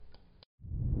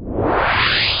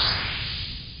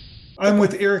I'm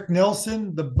with Eric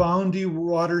Nelson. The Boundary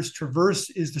Waters Traverse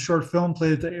is the short film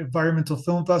played at the Environmental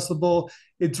Film Festival.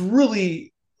 It's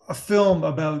really a film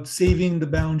about saving the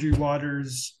boundary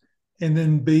waters, and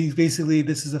then basically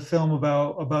this is a film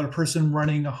about a person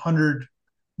running 100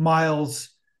 miles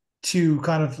to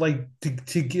kind of like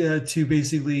to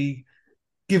basically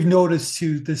give notice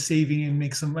to the saving and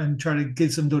make some and try to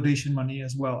get some donation money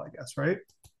as well. I guess, right?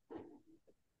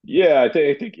 Yeah, I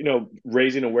think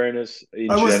raising awareness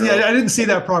in I wasn't. Yeah, I general. didn't say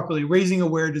that properly. Raising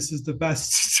awareness is the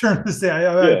best term to say. I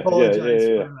Yeah, yeah, yeah, apologize yeah,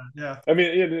 for yeah. that. Yeah. I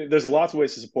mean, there's lots of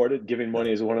ways to support it. Giving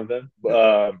money is one of them.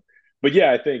 Yeah. But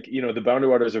yeah, I think the Boundary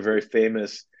Waters are very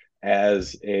famous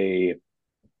as a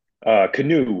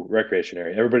canoe recreation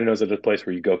area. Everybody knows that it's a place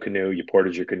where you go canoe, you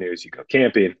portage your canoes, you go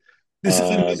camping. This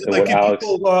isn't And like what if Alex,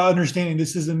 people understanding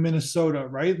this is in Minnesota,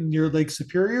 right? Near Lake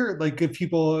Superior. Like give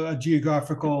people a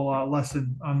geographical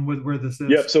lesson on where this is.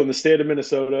 yep. So in the state of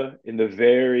Minnesota, in the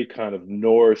very kind of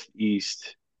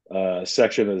northeast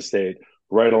section of the state,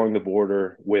 right along the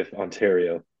border with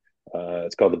Ontario,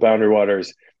 it's called the Boundary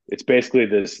Waters. It's basically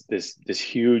this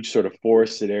huge sort of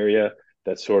forested area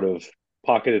that's sort of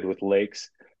pocketed with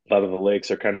lakes. A lot of the lakes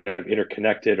are kind of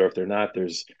interconnected, or if they're not,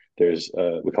 there's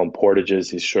we call them portages,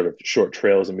 these sort of short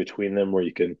trails in between them where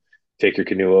you can take your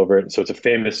canoe over it. So it's a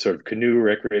famous sort of canoe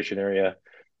recreation area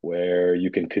where you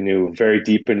can canoe very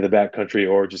deep into the backcountry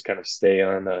or just kind of stay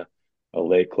on a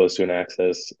lake close to an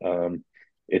access.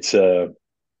 It's a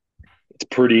it's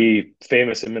pretty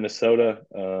famous in Minnesota.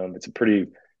 It's a pretty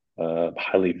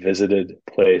highly visited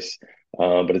place,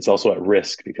 but it's also at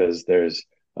risk because there's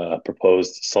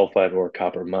proposed sulfide or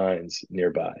copper mines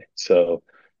nearby. So,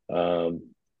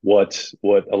 what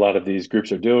a lot of these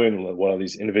groups are doing, what all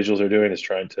these individuals are doing, is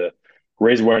trying to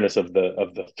raise awareness of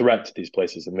the threat to these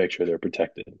places and make sure they're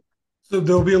protected. So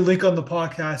there'll be a link on the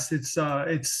podcast. It's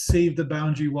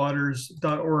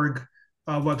savetheboundarywaters.org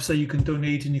website. You can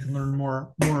donate and you can learn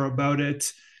more about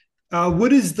it.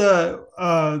 What is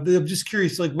I'm just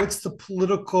curious, like what's the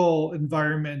political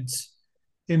environment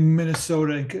in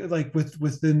Minnesota, like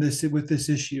within this with this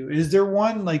issue? Is there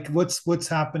one? Like what's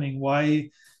happening?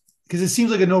 Why? Because it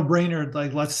seems like a no-brainer,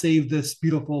 like let's save this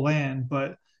beautiful land,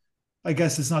 but I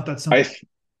guess it's not that I simple.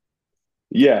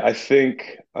 Yeah, I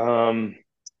think I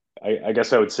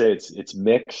guess I would say it's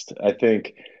mixed. I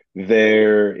think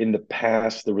there in the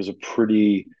past there was a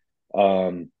pretty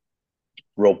um,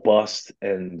 robust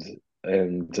and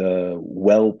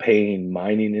well-paying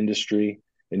mining industry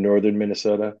in northern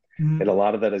Minnesota, and a Mhm.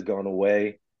 lot of that has gone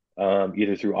away,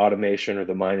 either through automation or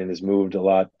the mining has moved a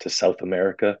lot to South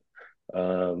America.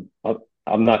 I'm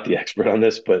not the expert on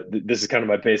this, but this is kind of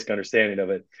my basic understanding of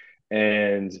it,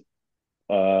 and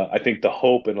I think the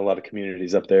hope in a lot of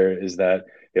communities up there is that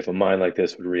if a mine like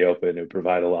this would reopen, it would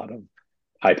provide a lot of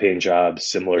high-paying jobs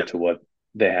similar to what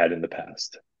they had in the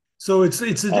past. So it's a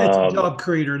Um, job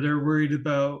creator. They're worried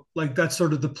about like that's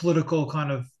sort of the political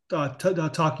kind of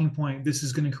talking point. This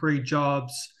is going to create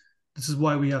jobs. This is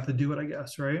why we have to do it, I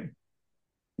guess, right?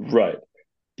 right.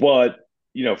 But,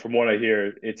 from what I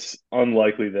hear, it's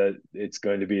unlikely that it's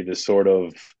going to be the sort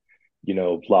of,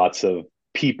 lots of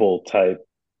people type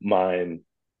mine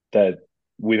that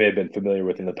we may have been familiar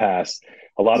with in the past.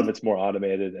 A lot of it's more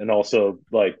automated, and also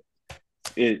like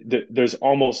there's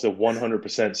almost a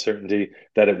 100% certainty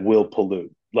that it will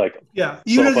pollute. Like Yeah.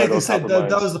 Even sulfide like I or said, copper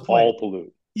that was mines the point. all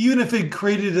pollute. Even if it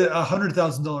created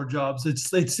 $100,000 jobs,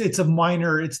 it's a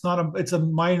minor. It's not a it's a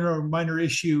minor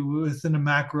issue within a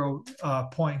macro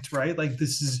point, right? Like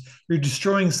this is you're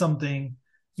destroying something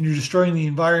and you're destroying the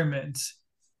environment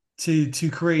to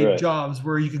create Right, jobs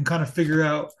where you can kind of figure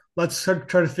out let's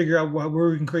try to figure out where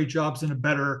we can create jobs in a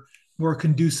better more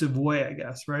conducive way, I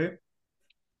guess, right?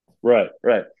 right.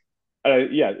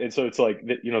 Yeah, and so it's like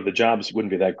the jobs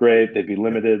wouldn't be that great. They'd be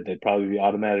limited. They'd probably be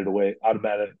automated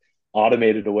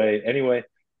away anyway.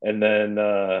 And then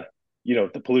the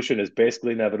pollution is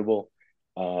basically inevitable.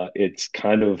 It's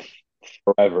kind of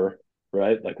forever,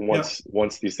 right? Like Yeah.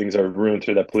 once these things are ruined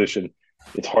through that pollution,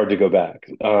 it's hard to go back.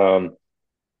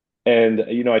 And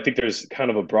I think there's kind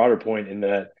of a broader point in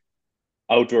that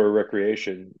outdoor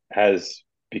recreation has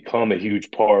become a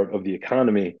huge part of the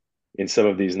economy in some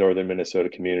of these northern Minnesota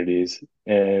communities.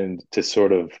 And to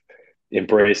sort of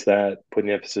embrace that, put an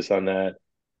emphasis on that,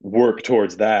 work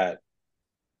towards that,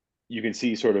 you can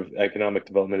see sort of economic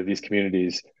development of these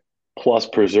communities plus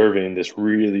preserving this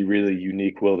really, really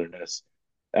unique wilderness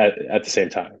at the same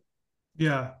time.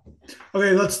 Yeah.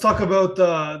 Okay, let's talk about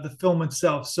the film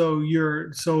itself.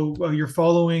 You're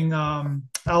following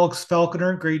Alex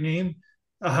Falconer, great name.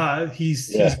 Yeah.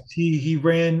 He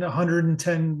ran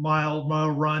 110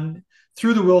 mile run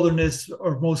through the wilderness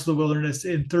or most of the wilderness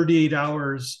in 38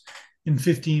 hours. in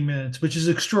 15 minutes, which is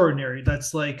extraordinary.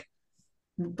 That's like,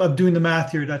 I'm doing the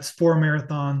math here. That's 4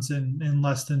 marathons in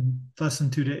less than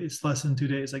 2 days, less than 2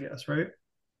 days, I guess, right?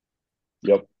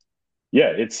 Yep.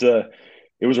 Yeah,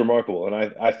 it was remarkable, and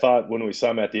I thought when we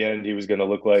saw him at the end, he was going to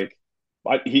look like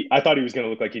I thought he was going to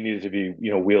look like he needed to be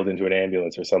wheeled into an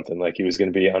ambulance or something, like he was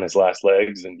going to be on his last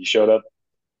legs, and he showed up.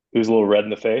 He was a little red in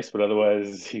the face, but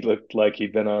otherwise he looked like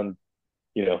he'd been on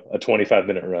a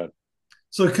 25-minute run.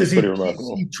 So It was because pretty he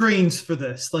remarkable. trains for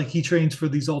this, like he trains for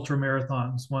these ultra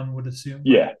marathons, one would assume, right?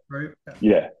 Yeah, Right.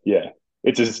 Yeah. yeah.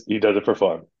 It's just he does it for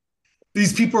fun.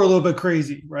 These people are a little bit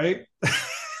crazy, right?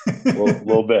 A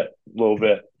little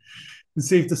bit. It's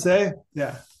safe to say.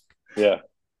 Yeah. Yeah.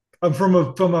 I'm from a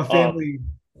Um, family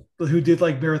who did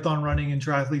like marathon running and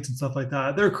triathletes and stuff like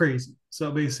that. They're crazy.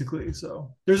 So basically,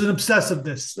 so there's an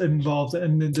obsessiveness involved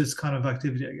in this kind of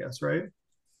activity, I guess, right?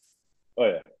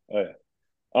 oh yeah.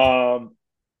 Oh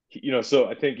yeah. So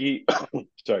I think he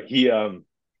sorry,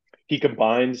 he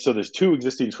combined, so there's two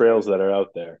existing trails that are out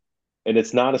there, and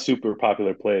it's not a super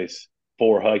popular place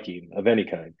for hiking of any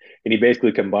kind, and he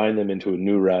basically combined them into a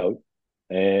new route.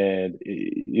 And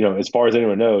as far as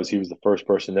anyone knows, he was the first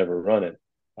person to ever run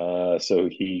it. So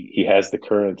he has the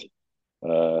current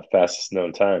fastest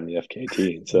known time, the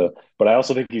FKT. And so, but I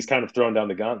also think he's kind of thrown down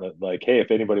the gauntlet, like, hey,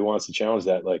 if anybody wants to challenge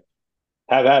that, like,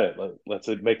 have at it. Let's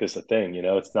make this a thing.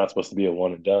 It's not supposed to be a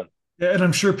one and done. Yeah, and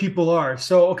I'm sure people are.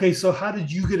 So okay, so how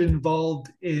did you get involved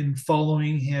in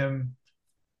following him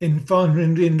in fun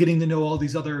in getting to know all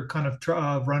these other kind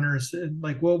of runners? And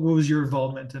like, what was your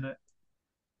involvement in it?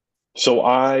 So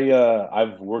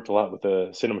I've worked a lot with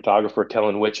a cinematographer,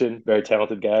 Kellen Witchen, very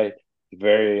talented guy,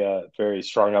 very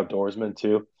strong outdoorsman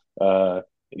too.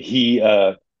 He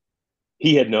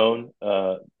he had known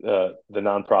the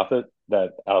nonprofit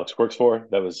that Alex works for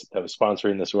that was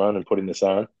sponsoring this run and putting this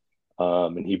on,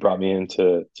 and he brought me in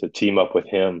to team up with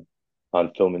him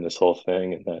on filming this whole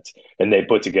thing, and they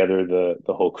put together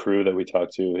the whole crew that we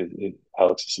talked to,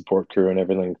 Alex's support crew and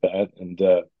everything like that,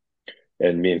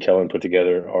 and me and Kellen put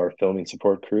together our filming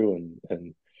support crew,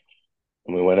 and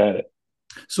we went at it.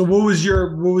 So what was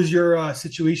your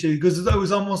situation? Because it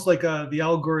was almost like the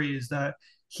allegory is that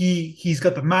he's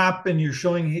got the map and you're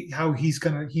showing how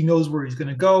he knows where he's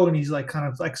gonna go and he's like kind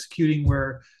of executing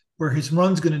where his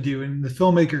run's gonna do. And the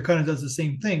filmmaker kind of does the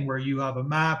same thing where you have a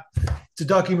map. It's a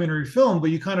documentary film,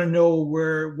 but you kind of know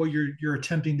where what you're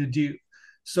attempting to do.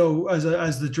 So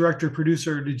as the director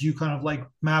producer, did you kind of like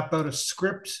map out a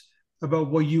script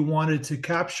about what you wanted to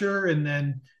capture, and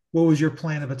then what was your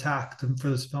plan of attack for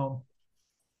this film?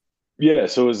 Yeah,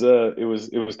 so it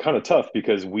was kind of tough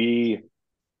because the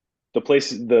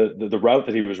route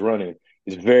that he was running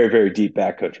is very deep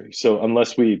backcountry. So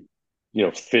unless we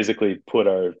physically put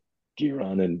our gear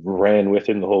on and ran with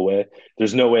him the whole way,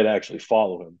 there's no way to actually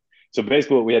follow him. So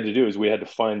basically what we had to do is we had to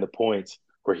find the points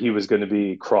where he was going to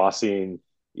be crossing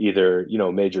either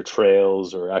major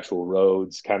trails or actual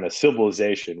roads, kind of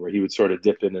civilization, where he would sort of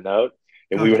dip in and out,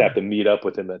 and we would Gotcha. have to meet up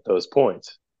with him at those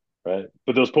points, right?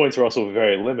 But those points are also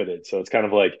very limited, so it's kind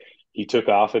of like he took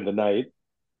off in the night,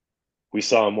 we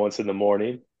saw him once in the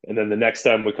morning, and then the next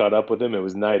time we caught up with him, it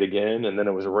was night again, and then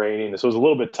it was raining. So it was a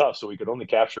little bit tough. So we could only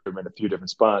capture him in a few different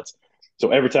spots.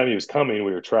 So every time he was coming,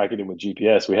 we were tracking him with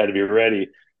GPS. We had to be ready,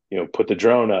 put the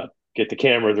drone up, get the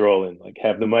cameras rolling, like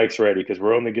have the mics ready, because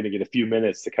we're only going to get a few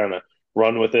minutes to kind of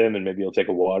run with him, and maybe he'll take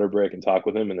a water break and talk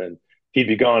with him, and then he'd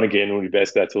be gone again. And we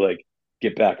basically had to like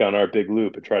get back on our big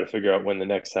loop and try to figure out when the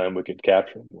next time we could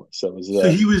capture him was. So it was So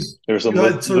he was there were some you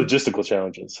had so logistical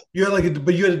challenges. you had like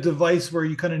but you had a device where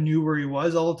you kind of knew where he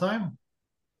was all the time.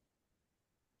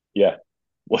 Yeah,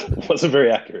 wasn't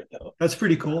very accurate though. That's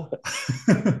pretty cool.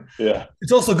 Yeah,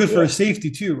 It's also good for yeah, his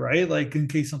safety too, right? Like in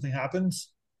case something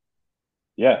happens.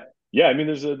 yeah, yeah. I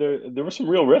mean, there were some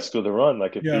real risks with the run.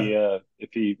 Like Yeah. if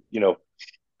he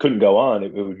couldn't go on,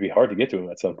 it would be hard to get to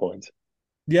him at some points.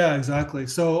 Yeah, exactly.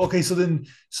 So okay, so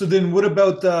then what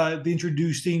about the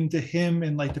introducing to him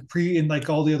and like the pre and like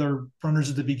all the other runners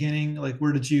at the beginning? Like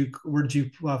where did you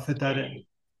fit that in?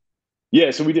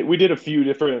 Yeah, so we did a few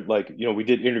different, like we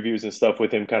did interviews and stuff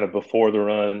with him kind of before the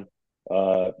run.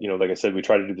 Like I said, we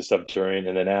tried to do the stuff during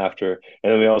and then after,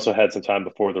 and then we also had some time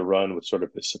before the run with sort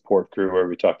of the support crew where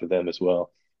we talked to them as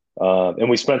well. And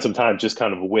we spent some time just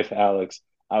kind of with Alex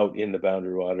out in the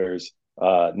Boundary Waters,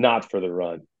 not for the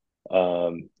run,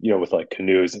 with like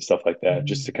canoes and stuff like that,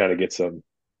 just to kind of get some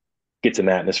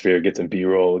atmosphere, get some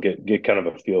B-roll, get kind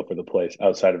of a feel for the place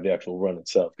outside of the actual run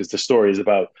itself. Because the story is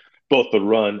about both the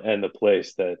run and the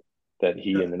place that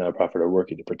he Yeah. and the nonprofit are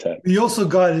working to protect. He also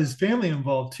got his family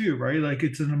involved too, right? Like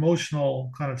it's an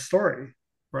emotional kind of story,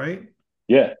 right?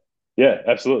 Yeah. Yeah,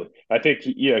 absolutely. I think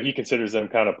he considers them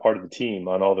kind of part of the team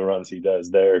on all the runs he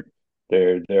does. They're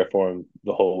there for him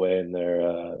the whole way, and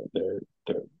they're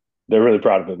they're really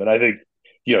proud of him. And I think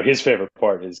his favorite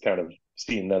part is kind of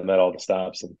seeing them at all the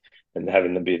stops and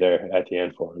having them be there at the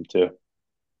end for him too.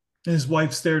 And his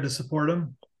wife's there to support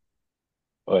him.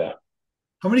 Oh yeah,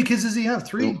 How many kids does he have?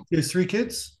 Three. He has three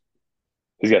kids.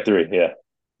 he's got three. Yeah,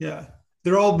 Yeah,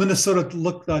 they're all Minnesota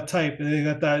look type. They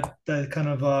got that kind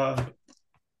of what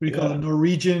do you call it? yeah,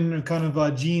 Norwegian kind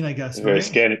of gene, I guess, very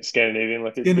right? Scandinavian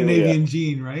looking too. Yeah, Scandinavian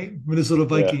gene, right? Minnesota yeah,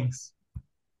 Vikings.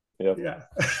 yep. Yeah.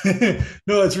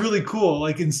 No, it's really cool.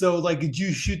 Like, and so, like, did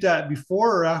you shoot that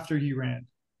before or after he ran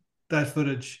that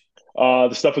footage?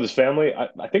 The stuff with his family,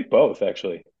 I think both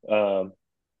actually,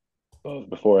 both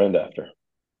before and after.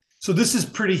 So this is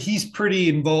pretty. He's pretty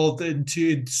involved in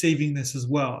saving this as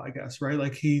well, I guess, right?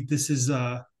 Like this is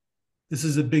a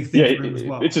big thing Yeah, for him as it's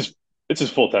well. his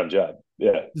full time job.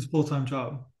 Yeah, His full time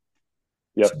job.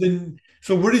 So yep. then,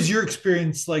 so what is your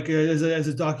experience like as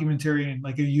a documentarian?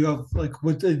 Like, you have like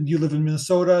what you live in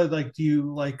Minnesota? Like, do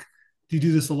you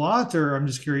do this a lot, or I'm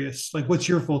just curious? Like, what's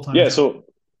your full time Yeah, job? so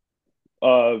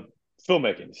uh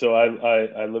filmmaking. So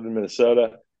I live in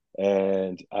Minnesota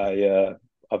and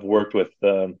I've worked with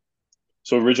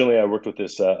so originally I worked with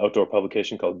this outdoor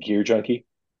publication called Gear Junkie.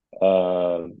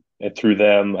 And through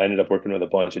them I ended up working with a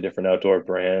bunch of different outdoor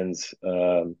brands.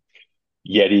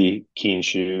 Yeti, Keen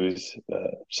Shoes,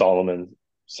 Solomon.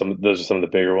 Those are some of the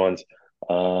bigger ones.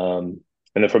 And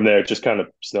then from there, it just kind of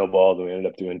snowballed, and we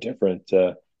ended up doing different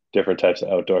types of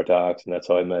outdoor docs, and that's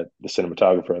how I met the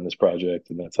cinematographer on this project,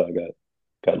 and that's how I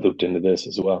got looped into this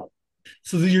as well.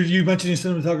 So you mentioned your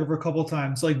cinematographer a couple of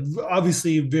times. Like,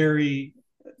 obviously, very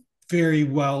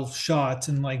well shot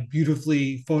and like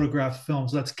beautifully photographed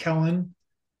films. That's Kellen.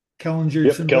 Kellen's your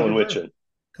Yep, Kellen cinematographer. Witchin.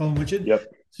 Kellen Witched. Yep.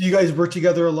 So you guys work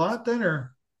together a lot then,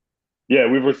 or Yeah,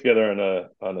 we've worked together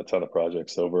on a ton of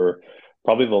projects over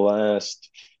probably the last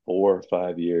 4 or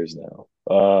 5 years now.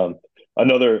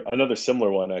 Another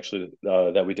similar one actually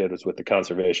that we did was with the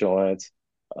Conservation Alliance.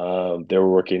 They were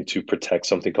working to protect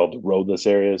something called the roadless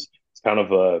areas. It's kind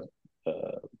of a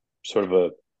sort of a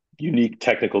unique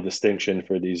technical distinction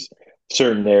for these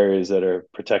certain areas that are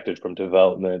protected from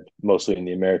development, mostly in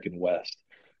the American West.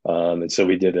 And so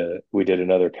we did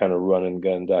another kind of run and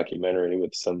gun documentary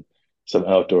with some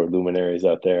outdoor luminaries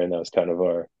out there, and that was kind of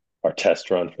our test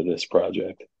run for this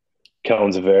project.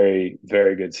 Kellen's a very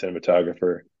good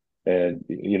cinematographer, and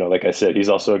like I said, he's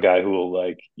also a guy who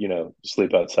will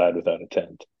sleep outside without a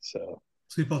tent. So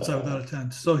sleep outside uh, without a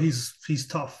tent. So he's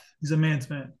tough. He's a man's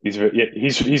man. yeah,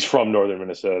 he's from northern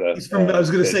Minnesota, He's from. I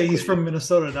was going to say he's basically from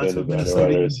Minnesota. That's in the what Boundary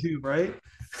Minnesotans Waters. do, right?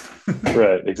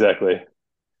 Right, exactly,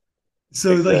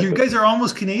 So like you exactly. guys are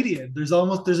almost Canadian. There's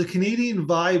a Canadian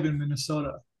vibe in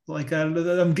Minnesota. Like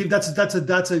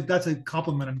that's a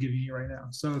compliment I'm giving you right now.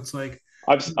 So it's like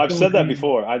I've so said that Canadian.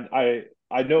 before.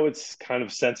 I know it's kind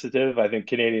of sensitive. I think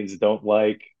Canadians don't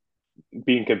like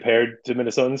being compared to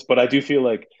Minnesotans, but I do feel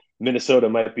like Minnesota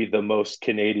might be the most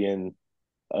Canadian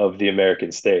of the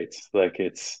American states. Like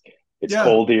it's Yeah,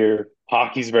 cold here.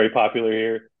 Hockey's very popular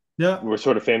here. yeah. We're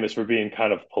sort of famous for being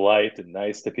kind of polite and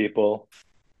nice to people.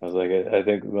 I was like, I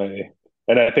think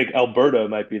I think Alberta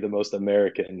might be the most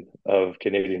American of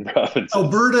Canadian provinces.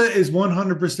 Alberta is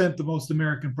 100% the most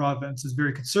American province. It's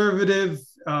very conservative,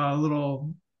 a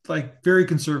little like very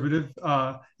conservative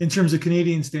in terms of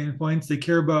Canadian standpoints. They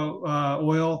care about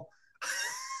oil,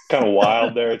 Kind of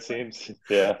wild there, it seems.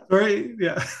 Yeah. right?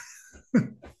 Yeah.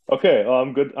 Okay. Well,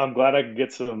 I'm good. I'm glad I could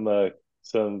get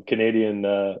some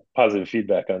Canadian positive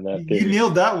feedback on that You theory.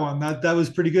 nailed that one. That was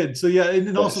pretty good. So yeah,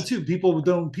 and also Nice. too,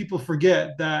 people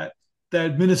forget that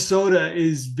Minnesota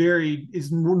is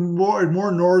more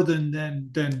northern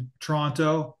than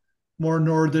Toronto, more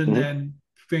northern Mm-hmm. than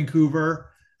Vancouver.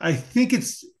 I think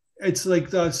it's like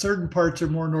certain parts are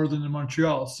more northern than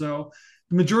Montreal. So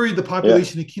the majority of the Yeah.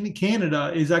 population of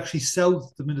Canada is actually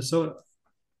south of Minnesota,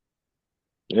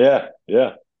 Yeah.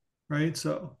 Yeah. right?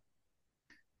 So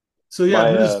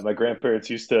yeah, My grandparents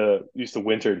used to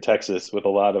winter in Texas with a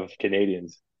lot of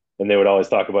Canadians, and they would always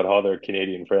talk about how their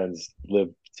Canadian friends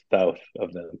lived south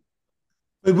of them.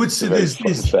 which It's a very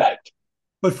fun is fact.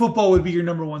 but football would be your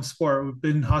number one sport.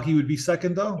 And hockey would be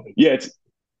second, though. Yeah, it's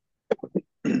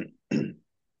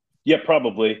yeah,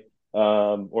 probably.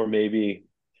 Or maybe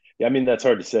yeah, I mean that's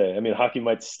hard to say. I mean hockey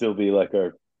might still be like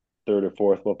our third or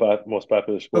fourth most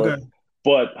popular Okay, sport,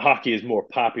 but hockey is more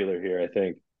popular here, I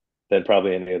think, than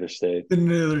probably any other state. in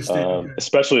another state. Okay,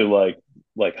 Especially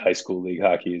like high school league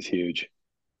hockey is huge.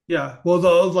 yeah. Well,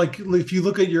 though, like if you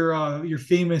look at your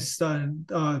famous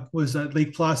was that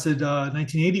Lake Placid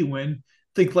 1980 win,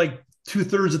 I think like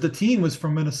 2/3 of the team was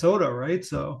from Minnesota, right?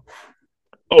 So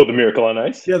Oh, the Miracle on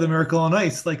Ice. yeah, the Miracle on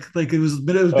Ice, it was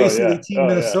Oh basically yeah. Team Oh yeah.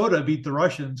 Minnesota beat the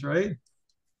Russians, right?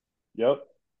 Yep.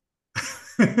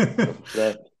 And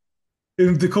 100%.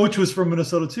 the coach was from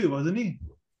Minnesota too, wasn't he?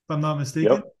 If I'm not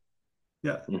mistaken. Yep.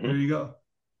 Yeah, there Hmm. you go.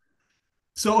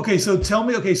 So okay, so tell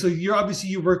me, okay, so you're obviously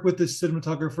you work with this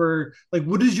cinematographer. Like,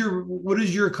 what is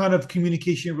your kind of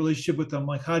communication relationship with them?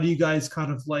 Like, how do you guys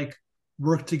kind of like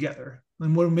work together?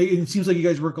 And it seems like you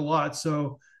guys work a lot.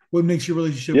 So what makes your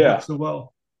relationship work Yeah. so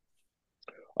well?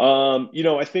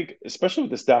 I think especially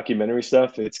with this documentary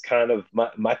stuff, it's kind of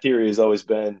my theory has always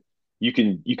been you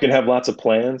can have lots of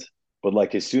plans, but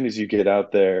like as soon as you get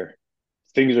out there,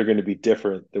 things are going to be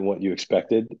different than what you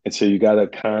expected. And so you got to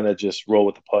kind of just roll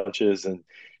with the punches. And,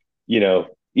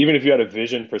 even if you had a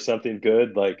vision for something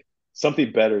good, like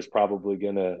something better is probably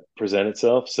going to present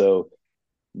itself. So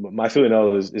my feeling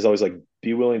is always like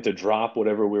be willing to drop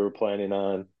whatever we were planning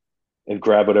on and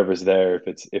grab whatever's there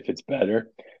if it's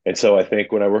better. And so I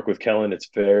think when I work with Kellen,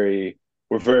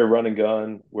 we're very run and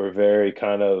gun. We're very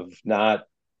kind of not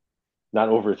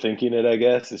overthinking it, I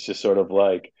guess. It's just sort of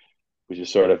like we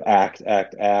just sort of act,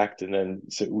 and then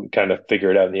so we kind of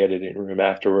figure it out in the editing room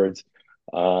afterwards.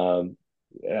 Um,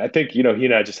 I think he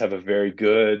and I just have a very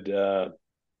good, I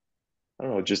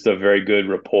don't know, just a very good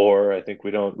rapport. I think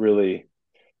we don't really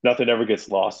nothing ever gets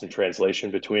lost in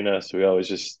translation between us. We always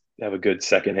just have a good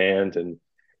second hand, and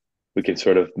we can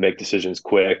sort of make decisions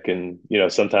quick. And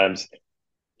sometimes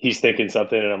he's thinking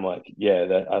something, and I'm like, yeah,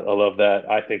 I love that.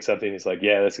 I think something. He's like,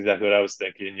 yeah, that's exactly what I was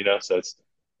thinking. So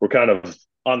we're kind of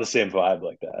on the same vibe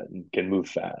like that and can move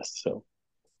fast. So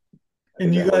I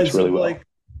And think you that works guys really well. like,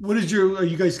 what is your? Are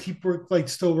you guys keep work like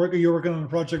still working? You're working on a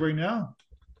project right now.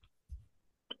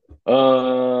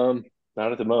 Um,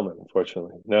 Not at the moment,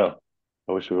 unfortunately. No,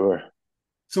 I wish we were.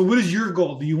 So what is your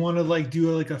goal? Do you want to like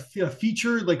do a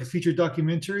feature, like a feature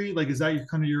documentary? Like, is that your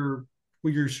kind of your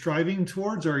what you're striving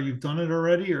towards, or you've done it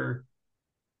already, or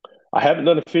I haven't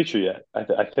done a feature yet.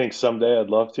 I think someday I'd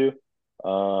love to.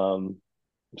 I'm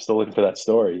still looking for that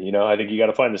story. I think you got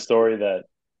to find the story that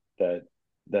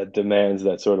that demands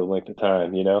that sort of length of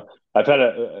time.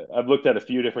 I've looked at a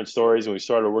few different stories, and we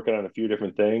started working on a few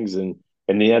different things, and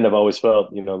in the end I've always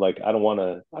felt like I don't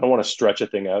want to stretch a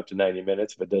thing out to 90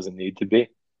 minutes if it doesn't need to be.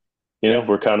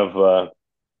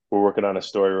 We're working on a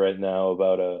story right now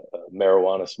about a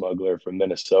marijuana smuggler from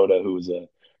Minnesota who was a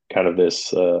kind of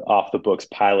this off the books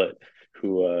pilot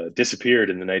who disappeared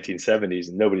in the 1970s,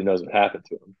 and nobody knows what happened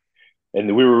to him.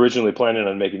 And we were originally planning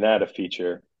on making that a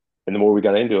feature. And the more we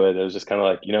got into it, it was just kind of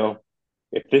like,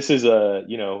 if this is a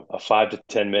 5 to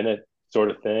 10 minute sort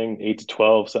of thing, 8 to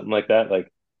 12, something like that,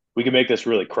 like we can make this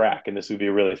really crack and this would be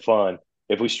really fun.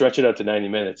 If we stretch it out to 90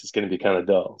 minutes, it's going to be kind of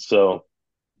dull. So,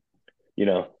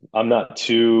 I'm not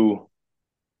too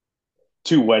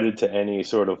wedded to any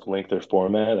sort of length or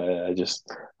format.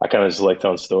 I kind of just like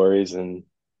telling stories and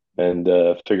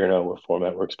figuring out what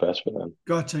format works best for them.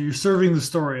 gotcha? You're serving the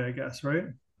story, I guess, right?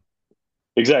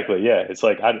 Exactly. Yeah. It's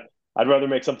like I'd rather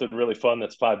make something really fun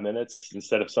that's 5 minutes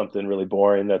instead of something really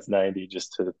boring that's 90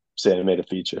 just to say I made a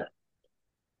feature.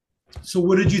 So,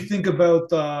 what did you think about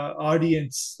the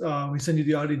audience? We sent you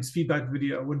the audience feedback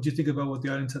video. What did you think about what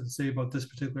the audience had to say about this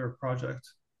particular project?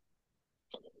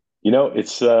 You know,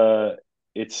 it's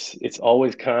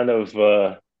always kind of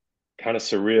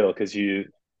surreal because you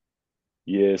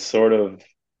sort of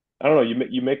I don't know,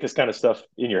 you make this kind of stuff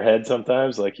in your head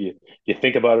sometimes, like you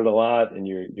think about it a lot, and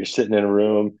you're sitting in a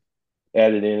room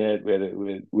editing it.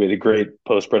 We had a great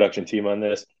post production team on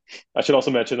this. I should also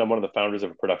mention I'm one of the founders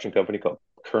of a production company called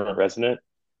Current Resident.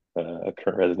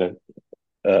 Current Resident.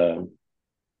 Um,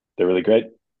 they're really great.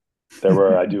 They're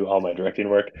where I do all my directing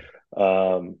work.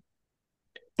 Um,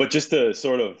 but just to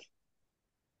sort of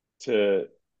to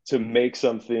to make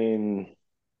something,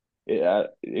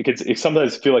 it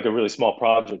sometimes feel like a really small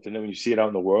project, and then when you see it out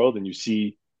in the world and you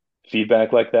see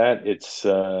feedback like that, it's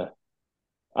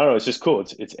I don't know, it's just cool.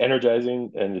 It's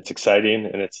energizing and it's exciting,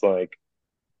 and it's like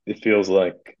it feels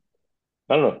like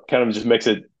I don't know, kind of just makes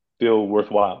it feel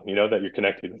worthwhile, that you're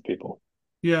connecting with people.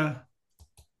 Yeah,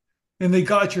 and they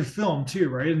got your film too,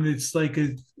 right? And it's like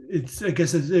it's I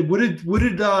guess what did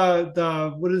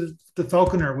the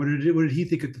Falconer? What did he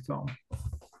think of the film?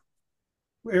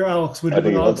 Or Alex, what I did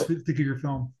think what he loved Alex it. think of your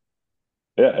film?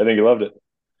 Yeah, I think he loved it.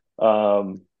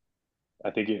 Um,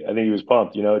 I think he was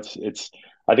pumped.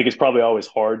 I think it's probably always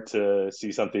hard to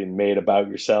see something made about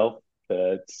yourself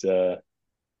that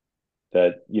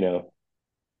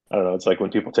I don't know. It's like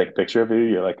when people take a picture of you,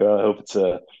 you're like, oh, I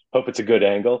hope it's a good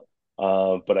angle.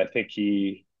 But I think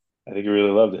he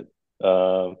really loved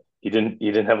it. He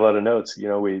didn't have a lot of notes.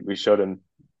 We showed him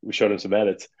we showed him some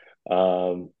edits.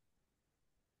 Um,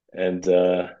 and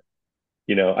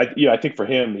I think for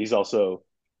him,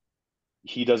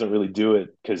 he doesn't really do it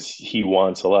because he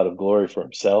wants a lot of glory for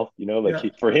himself. Like Yeah.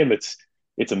 for him, it's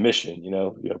a mission.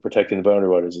 Protecting the boundary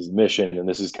waters is a mission, and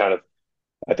this is kind of,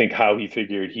 I think, how he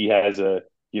figured he has a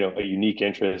unique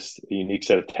interest, a unique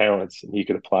set of talents, and he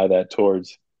could apply that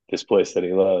towards this place that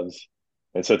he loves.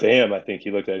 And so to him, I think he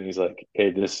looked at it and he's like,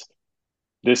 hey, this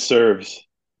serves,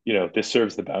 this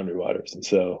serves the boundary waters. And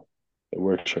so it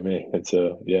works for me. And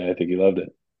so, yeah, I think he loved it.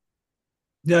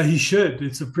 Yeah, he should.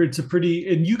 It's a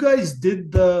pretty, and you guys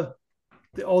did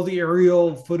all the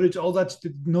aerial footage, all that's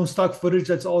no stock footage.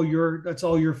 That's all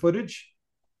your footage.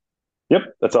 Yep.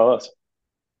 That's all us.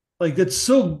 Like that's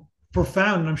so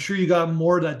profound. And I'm sure you got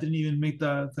more that didn't even make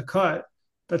the cut.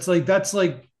 That's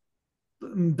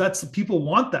people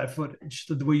want that footage.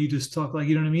 The way you just talk, like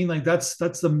you know what I mean. Like that's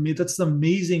the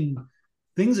amazing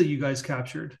things that you guys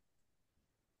captured.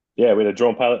 Yeah. We had a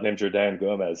drone pilot named Jordan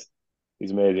Gomez.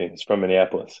 He's amazing. He's from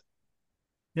Minneapolis.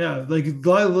 Yeah, like a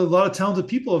lot of talented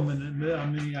people in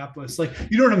Minneapolis. Like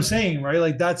you know what I'm saying, right?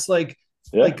 Like that's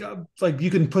Yeah. like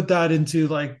you can put that into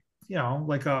like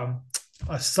like a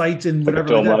site and Like a whatever like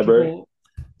film that. library.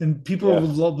 People Yeah.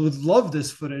 would love this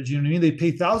footage. You know what I mean? They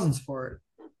pay thousands for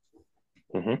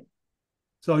it. Hmm.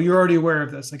 So you're already aware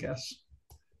of this, I guess.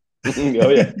 Oh,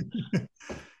 yeah.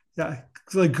 Yeah,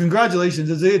 like congratulations.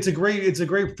 It's a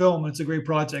great film. It's a great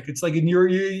project. It's like, and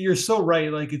you're so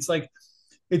right. Like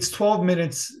it's 12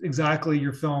 minutes exactly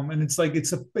your film, and it's like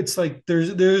there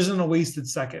isn't a wasted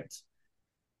second.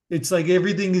 It's like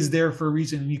everything is there for a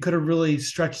reason. You could have really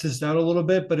stretched this out a little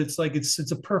bit, but it's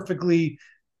a perfectly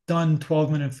done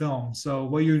 12-minute film. So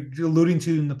what you're alluding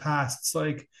to in the past, it's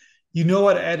like you know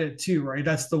how to edit too, right?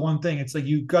 That's the one thing. It's like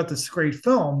you got this great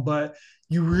film, but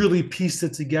you really pieced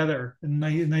it together in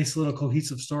a nice little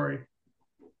cohesive story.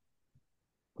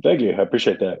 Thank you. I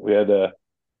appreciate that. We had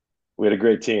a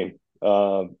great team.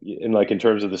 And like in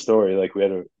terms of the story, like we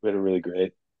had a really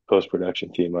great post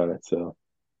production team on it. So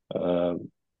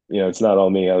it's not all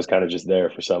me. I was kind of just there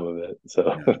for some of it.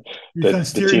 So Yeah, you're kind of the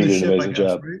steering team the did an ship, I amazing guess,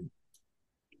 job. right?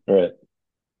 All right.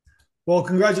 Well,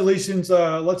 congratulations.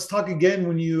 Let's talk again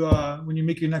when you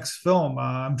make your next film.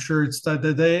 I'm sure it's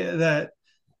that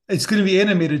it's going to be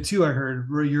animated too. I heard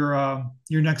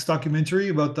your next documentary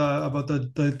about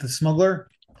the smuggler,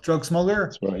 drug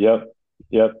smuggler. So, yep.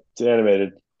 Yep. It's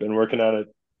animated. Been working on it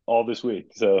all this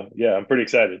week. So yeah, I'm pretty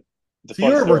excited. It's a So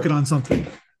fun you're story. working on something.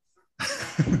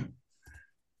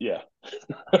 Yeah.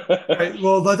 All right.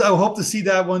 Well, I hope to see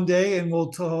that one day, and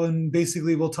and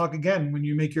basically we'll talk again when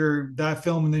you make your that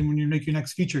film, and then when you make your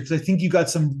next feature, because I think you got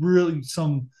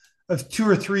some of two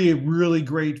or three really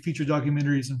great feature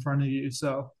documentaries in front of you.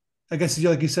 So I guess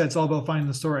like you said, it's all about finding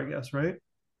the story, I guess, right?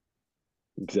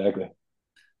 Exactly.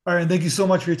 All right. And thank you so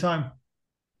much for your time.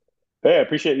 Hey, I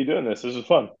appreciate you doing this. This was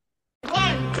fun.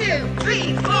 1, 2,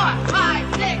 3, 4,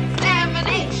 5, 6, 7,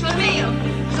 8, Schlemiel,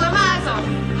 Schlemazel,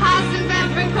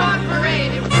 Heisenberg Incorporated.